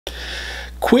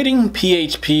Quitting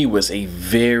PHP was a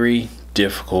very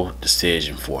difficult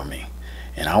decision for me,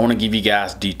 and I want to give you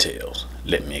guys details.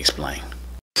 Let me explain.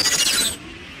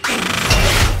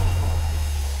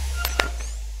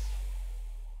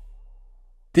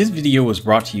 This video was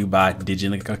brought to you by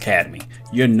DigiLink Academy,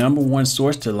 your #1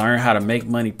 source to learn how to make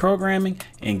money programming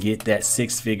and get that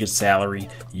six-figure salary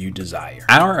you desire.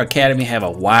 Our academy have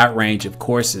a wide range of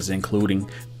courses, including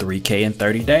 3K in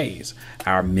 30 days,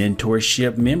 our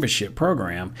mentorship membership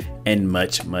program, and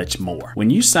much, much more. When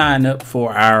you sign up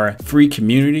for our free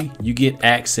community, you get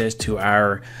access to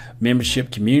our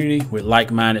membership community with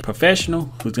like-minded professionals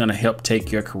who's going to help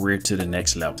take your career to the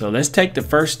next level. So let's take the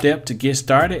first step to get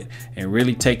started and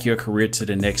really take your career to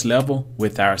the next level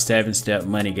with our 7-step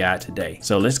money guide today.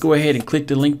 So let's go ahead and click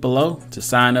the link below to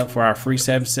sign up for our free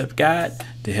 7-step guide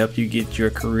to help you get your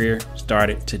career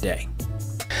started today.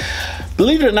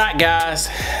 Believe it or not, guys,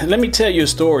 let me tell you a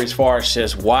story as far as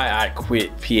just why I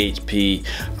quit PHP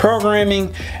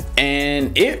programming.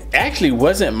 And it actually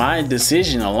wasn't my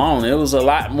decision alone. It was a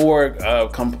lot more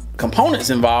components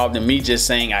involved in me just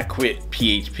saying I quit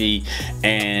PHP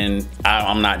and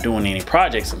I'm not doing any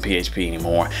projects in PHP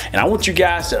anymore. And I want you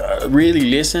guys to really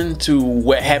listen to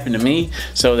what happened to me,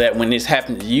 so that when this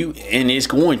happens to you, and it's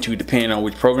going to depend on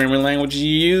which programming language you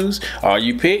use or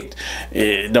you picked,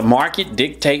 the market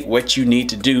dictate what you need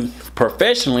to do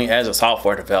professionally as a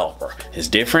software developer. It's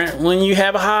different when you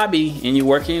have a hobby and you're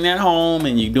working at home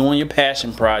and you're doing your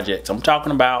passion projects. I'm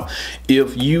talking about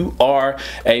if you are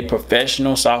a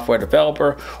professional software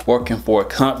developer working for a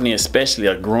company, especially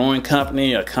a growing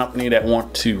company, a company that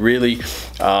wants to really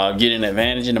get an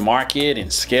advantage in the market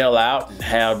and scale out and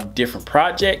have different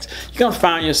projects, you're gonna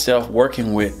find yourself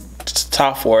working with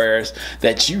softwares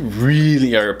that you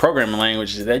really, or programming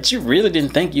languages that you really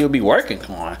didn't think you'll be working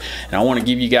on. And I want to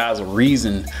give you guys a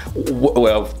reason,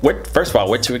 first of all,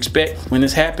 what to expect when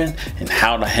this happened and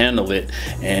how to handle it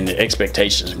and the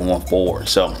expectations going forward.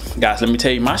 So guys, let me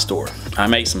tell you my story. I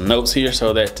made some notes here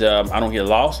so that I don't get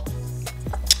lost,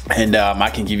 and I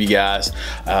can give you guys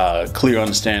a clear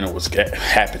understanding of what's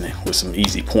happening with some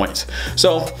easy points.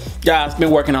 So guys, been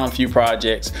working on a few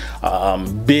projects,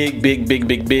 big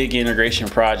integration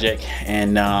project,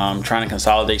 and trying to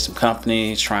consolidate some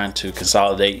companies, trying to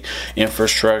consolidate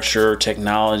infrastructure,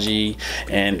 technology,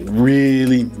 and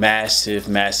really massive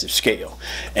scale.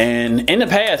 And in the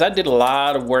past, I did a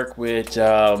lot of work with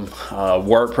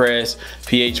WordPress,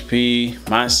 PHP,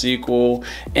 MySQL,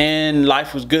 and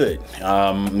life was good.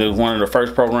 It was one of the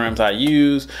first programs I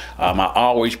used. I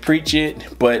always preach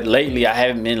it, but lately I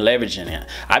haven't been leveraging it.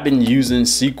 I've been using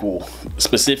SQL,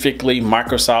 specifically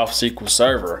Microsoft SQL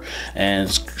Server,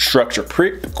 and structured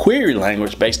query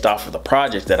language based off of the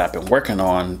project that I've been working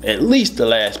on at least the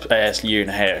past year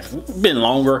and a half. It's been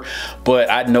longer,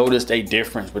 but I noticed a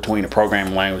difference between the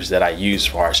programming language that I use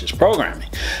as far as just programming.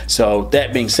 So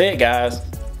that being said, guys,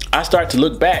 I start to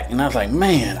look back and I was like,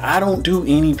 man, I don't do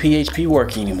any PHP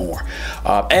work anymore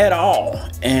at all,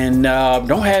 and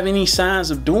don't have any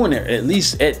signs of doing it, at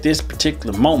least at this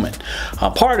particular moment.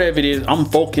 Part of it is I'm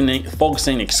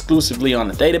focusing exclusively on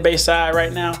the database side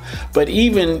right now, but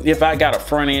even if I got a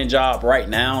front-end job right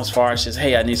now, as far as just,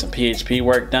 hey, I need some PHP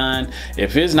work done,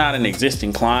 if it's not an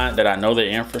existing client that I know the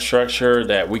infrastructure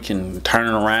that we can turn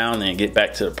it around and get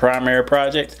back to the primary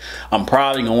project, I'm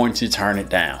probably going to turn it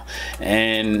down.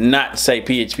 And not to say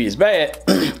PHP is bad,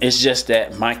 it's just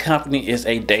that my company is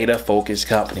a data focused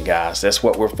company, guys. That's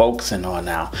what we're focusing on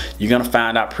now. You're gonna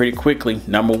find out pretty quickly,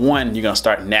 #1, you're gonna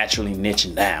start naturally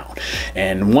niching down.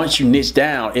 And once you niche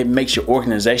down, it makes your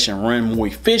organization run more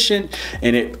efficient,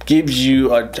 and it gives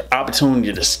you an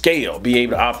opportunity to scale, be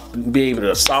able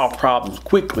to solve problems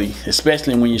quickly,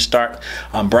 especially when you start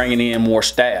bringing in more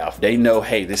staff. They know,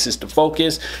 hey, this is the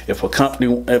focus. If a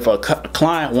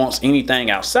client wants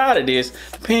anything outside of this,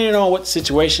 depending on what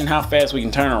situation, how fast we can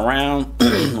turn around,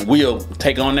 we'll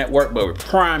take on that work, but we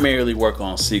primarily work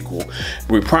on SQL.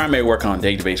 We primarily work on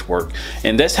database work.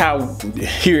 And that's how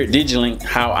here at DigiLink,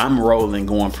 how I'm rolling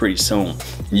going pretty soon.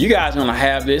 You guys are gonna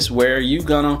have this where you're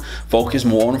gonna focus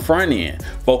more on the front end,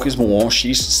 focus more on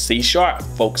C#,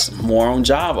 focus more on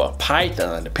Java,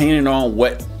 Python, depending on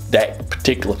what that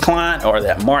particular client or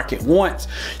that market wants,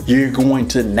 you're going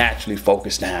to naturally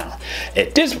focus down.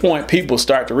 At this point, people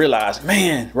start to realize,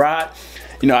 man, Rod,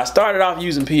 You know, I started off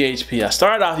using PHP. I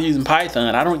started off using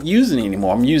Python. I don't use it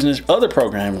anymore. I'm using this other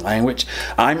programming language.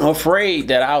 I'm afraid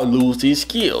that I'll lose these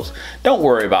skills. Don't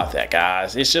worry about that,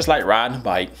 guys. It's just like riding a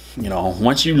bike. You know,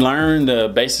 once you learn the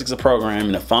basics of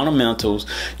programming, the fundamentals,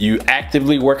 you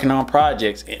actively working on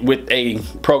projects with a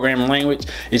programming language,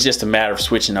 it's just a matter of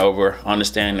switching over,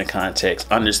 understanding the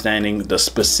context, understanding the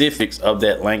specifics of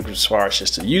that language as far as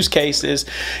just the use cases,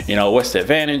 you know, what's the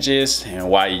advantages and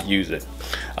why you use it.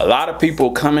 A lot of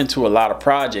people come into a lot of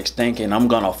projects thinking I'm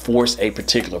gonna force a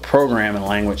particular programming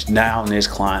language down this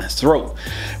client's throat,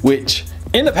 which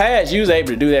in the past you was able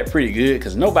to do that pretty good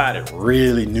because nobody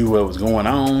really knew what was going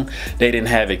on. They didn't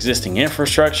have existing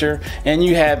infrastructure, and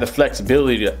you had the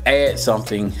flexibility to add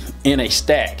something in a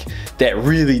stack that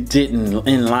really didn't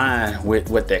in line with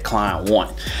what that client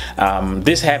want.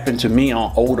 This happened to me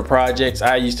on older projects.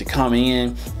 I used to come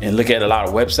in and look at a lot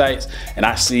of websites, and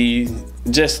I see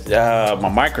just my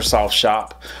Microsoft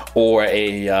shop or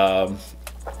a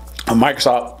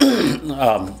Microsoft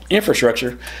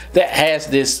infrastructure that has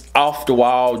this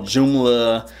off-the-wall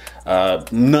Joomla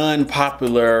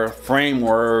non-popular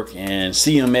framework and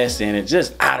CMS in it,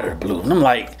 just out of the blue. And I'm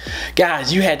like,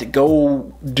 guys, you had to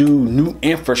go do new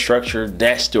infrastructure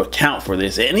that's to account for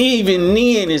this, and even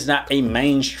then it's not a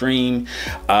mainstream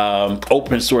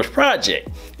open source project.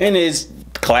 And it's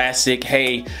classic,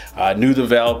 hey, new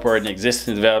developer, an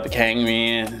existing developer came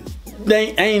in,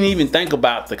 they ain't even think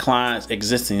about the client's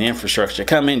existing infrastructure.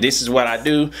 Come in, this is what I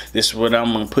do, this is what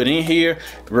I'm gonna put in here,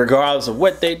 regardless of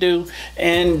what they do.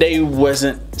 And they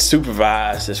wasn't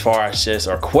supervised as far as just,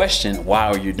 or questioned, why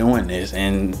are you doing this?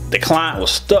 And the client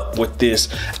was stuck with this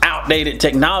outdated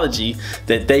technology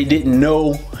that they didn't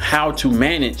know how to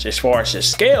manage as far as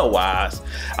just scale wise.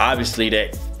 Obviously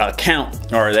that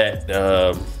account or that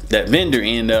that vendor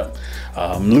ended up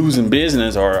losing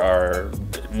business or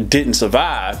didn't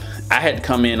survive. I had to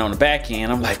come in on the back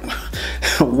end. I'm like,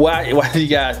 why do you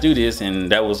guys do this?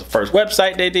 And that was the first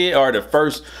website they did, or the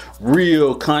first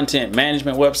real content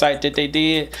management website that they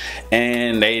did,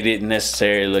 and they didn't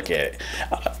necessarily look at it.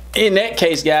 In that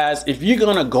case, guys, if you're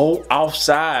gonna go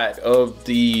outside of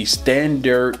the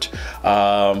standard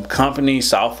company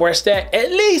software stack,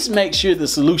 at least make sure the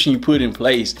solution you put in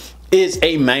place is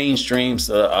a mainstream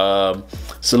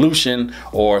solution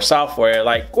or software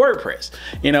like WordPress.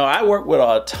 You know, I work with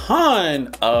a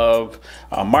ton of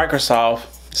Microsoft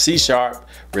C#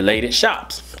 related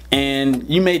shops. And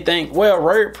you may think, well,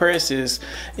 WordPress is,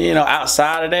 you know,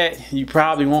 outside of that, you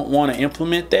probably won't want to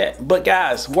implement that. But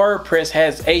guys, WordPress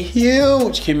has a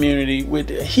huge community with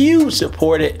huge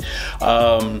supported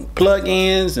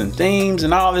plugins and themes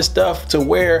and all this stuff, to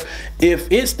where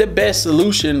if it's the best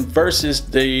solution versus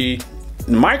the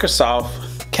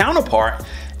Microsoft counterpart,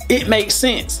 it makes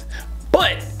sense.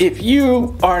 But if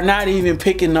you are not even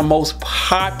picking the most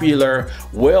popular,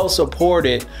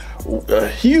 well-supported,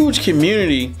 huge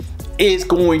community, it's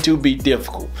going to be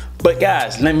difficult. But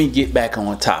guys, let me get back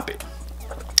on topic.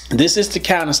 This is the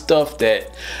kind of stuff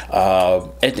that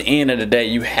at the end of the day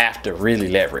you have to really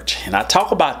leverage, and I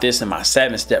talk about this in my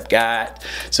 7-step guide.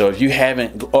 So if you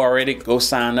haven't already, go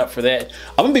sign up for that.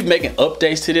 I'm gonna be making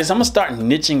updates to this. I'm gonna start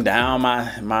niching down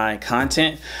my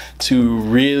content to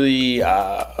really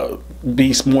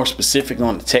be more specific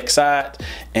on the tech side,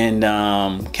 and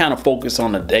kind of focus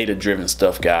on the data-driven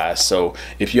stuff, guys. So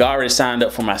if you already signed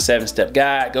up for my 7-step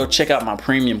guide, go check out my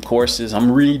premium courses. I'm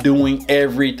redoing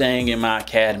everything in my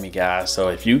academy, guys. So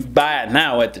if you buy it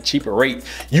now at the cheaper rate,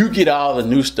 you get all the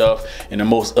new stuff and the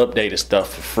most updated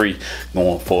stuff for free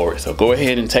going forward. So go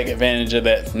ahead and take advantage of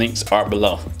that. Links are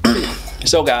below.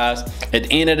 So guys, at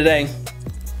the end of the day,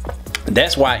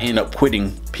 that's why I end up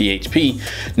quitting PHP.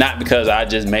 Not because I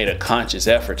just made a conscious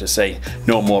effort to say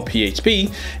no more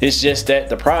PHP. It's just that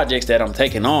the projects that I'm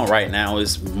taking on right now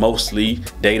is mostly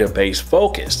database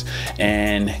focused.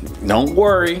 And don't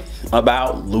worry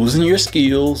about losing your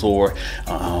skills, or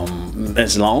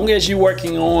as long as you're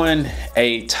working on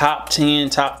a top 10,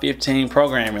 top 15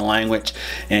 programming language,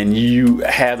 and you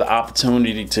have the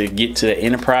opportunity to get to the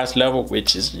enterprise level,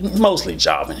 which is mostly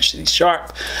Java and C#,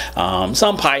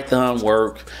 some Python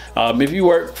work. If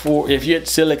you're at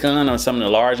Silicon or some of the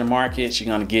larger markets, you're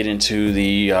going to get into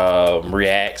the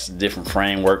Reacts, different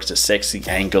frameworks, the sexy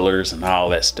Angulars and all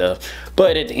that stuff.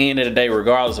 But at the end of the day,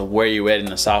 regardless of where you're at in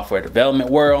the software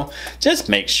development world, just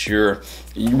make sure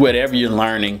whatever you're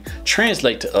learning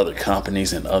translate to other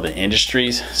companies and other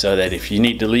industries, so that if you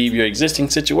need to leave your existing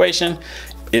situation,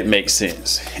 it makes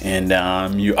sense,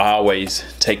 and you're always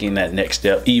taking that next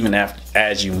step, even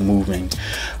as you're moving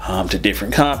to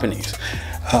different companies,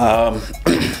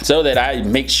 so that I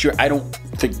make sure I don't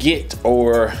forget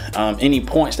or any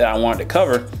points that I wanted to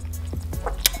cover.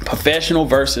 Professional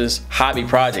versus hobby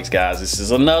projects, guys. This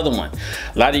is another one.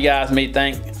 A lot of you guys may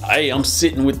think, hey, I'm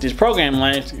sitting with this programming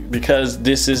language because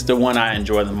this is the one I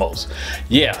enjoy the most.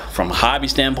 Yeah, from a hobby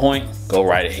standpoint, go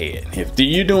right ahead. If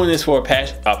you're doing this for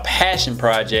a passion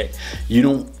project, you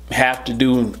don't have to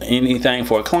do anything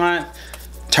for a client,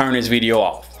 turn this video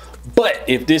off. But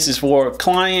if this is for a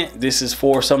client, this is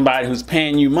for somebody who's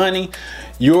paying you money,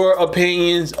 your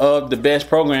opinions of the best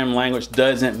programming language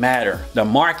doesn't matter. The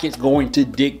market's going to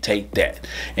dictate that.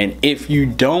 And if you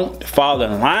don't fall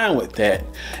in line with that,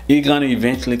 you're going to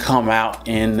eventually come out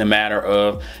in the matter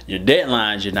of your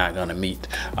deadlines you're not going to meet.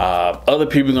 Other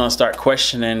people are going to start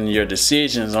questioning your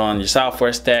decisions on your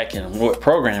software stack and what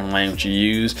programming language you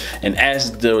use. And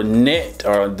as the net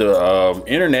or the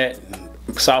internet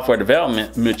software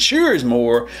development matures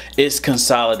more, it's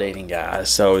consolidating, guys.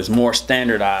 So it's more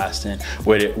standardized than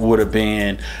what it would have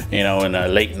been, you know, in the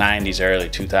late 90s, early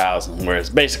 2000s, where it's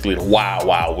basically the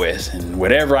wild west, and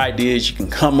whatever ideas you can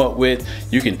come up with,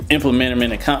 you can implement them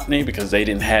in a company because they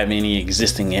didn't have any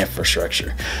existing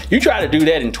infrastructure. You try to do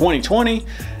that in 2020,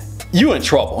 you in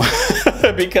trouble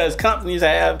because companies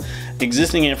have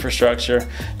existing infrastructure.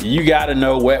 You got to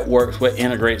know what works, what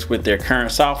integrates with their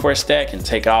current software stack, and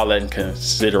take all that in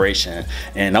consideration.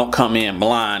 And don't come in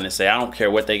blind and say, I don't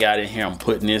care what they got in here, I'm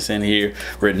putting this in here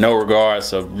with no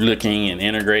regards of looking and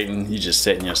integrating. You're just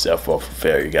setting yourself up for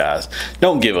failure, guys.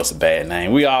 Don't give us a bad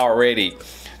name. We already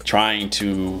trying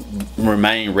to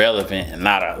remain relevant and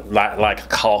not like a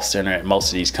call center at most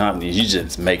of these companies. You're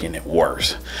just making it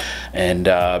worse. And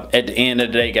at the end of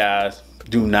the day, guys,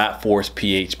 do not force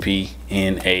PHP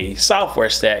in a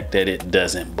software stack that it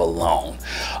doesn't belong.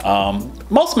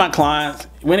 Most of my clients,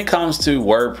 when it comes to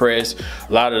WordPress,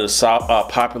 a lot of the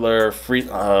popular free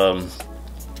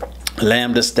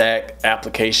Lambda stack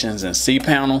applications and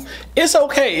cPanel, it's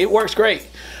okay, it works great.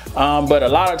 But a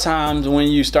lot of times when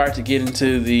you start to get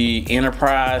into the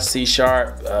enterprise C#,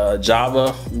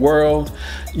 Java world,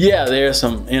 yeah, there's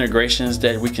some integrations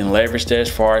that we can leverage there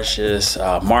as far as just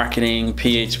marketing,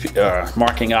 PHP,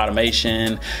 marketing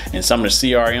automation, and some of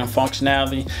the CRM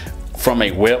functionality from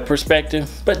a web perspective.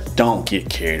 But don't get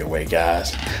carried away,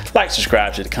 guys. Like,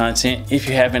 subscribe to the content. If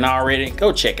you haven't already,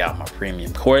 go check out my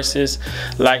premium courses.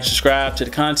 Like, subscribe to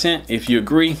the content. If you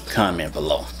agree, comment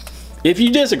below. If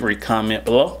you disagree, comment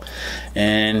below.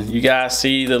 And you guys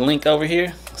see the link over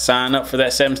here. Sign up for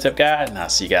that 7-step guide, and I'll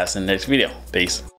see you guys in the next video. Peace.